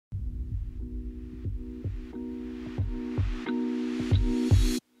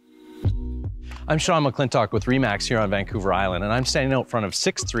I'm Sean McLintock with RE/MAX here on Vancouver Island, and I'm standing out front of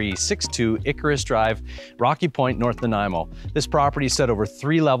 6362 Icarus Drive, Rocky Point, North Nanaimo. This property is set over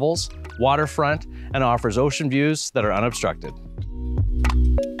 3 levels, waterfront, and offers ocean views that are unobstructed.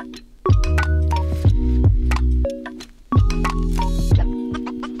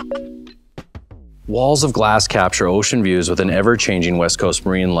 Walls of glass capture ocean views with an ever-changing West Coast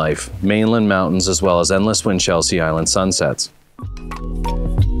marine life, mainland mountains, as well as endless Winchelsea Island sunsets.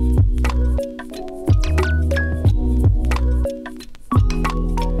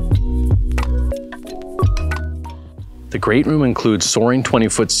 The great room includes soaring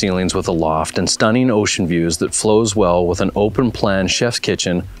 20-foot ceilings with a loft and stunning ocean views that flows well with an open-plan chef's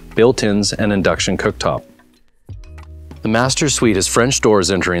kitchen, built-ins, and induction cooktop. The master suite has French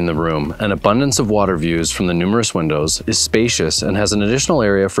doors entering the room, an abundance of water views from the numerous windows, is spacious, and has an additional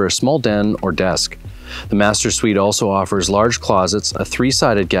area for a small den or desk. The master suite also offers large closets, a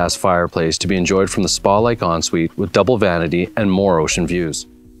 3-sided gas fireplace to be enjoyed from the spa-like ensuite with double vanity and more ocean views.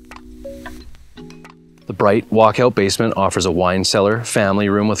 The bright walkout basement offers a wine cellar, family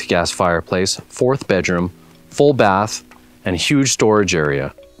room with gas fireplace, 4th bedroom, full bath, and huge storage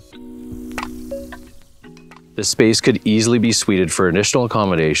area. This space could easily be suited for additional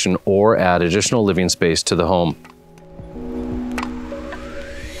accommodation or add additional living space to the home.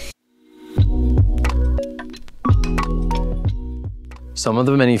 Some of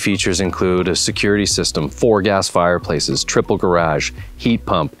the many features include a security system, 4 gas fireplaces, triple garage, heat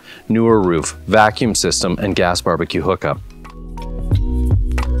pump, newer roof, vacuum system, and gas barbecue hookup.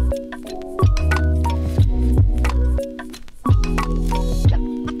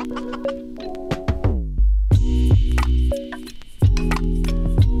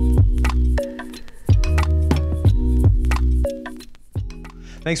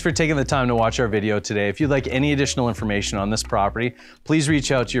 Thanks for taking the time to watch our video today. If you'd like any additional information on this property, please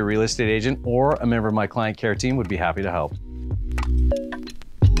reach out to your real estate agent or a member of my client care team would be happy to help.